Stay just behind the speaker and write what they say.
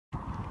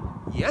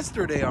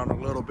Yesterday on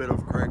a little bit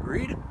of Craig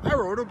Reid, I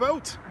rode a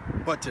boat.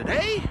 But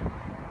today,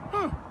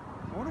 I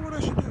wonder what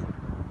I should do.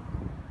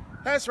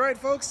 That's right,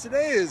 folks,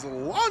 today is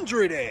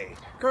laundry day.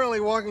 Currently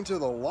walking to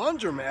the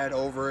laundromat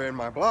over in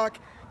my block.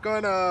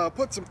 Gonna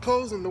put some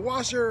clothes in the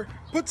washer,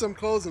 put some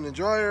clothes in the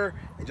dryer,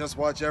 and just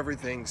watch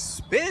everything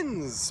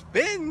spin,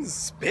 spin,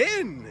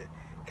 spin.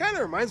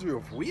 Kinda reminds me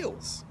of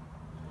wheels.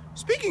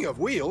 Speaking of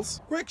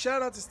wheels, quick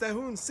shout out to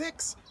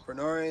Stahoon6 for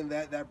knowing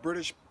that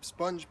British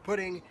sponge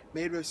pudding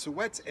made with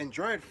suets and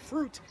dried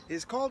fruit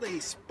is called a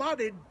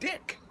spotted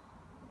dick.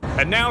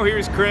 And now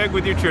here's Craig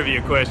with your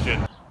trivia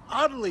question.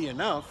 Oddly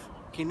enough,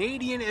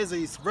 Canadian is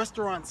a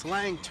restaurant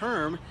slang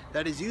term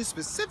that is used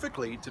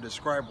specifically to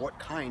describe what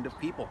kind of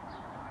people.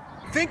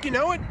 Think you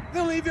know it?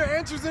 Then leave your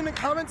answers in the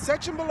comment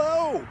section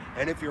below.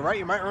 And if you're right,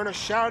 you might earn a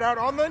shout out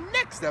on the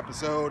next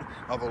episode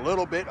of A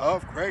Little Bit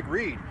of Craig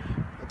Reid.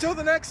 Until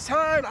the next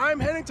time, I'm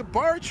heading to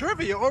bar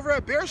trivia over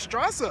at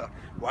Bierstrasse.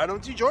 Why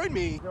don't you join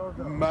me?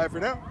 Bye for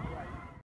now.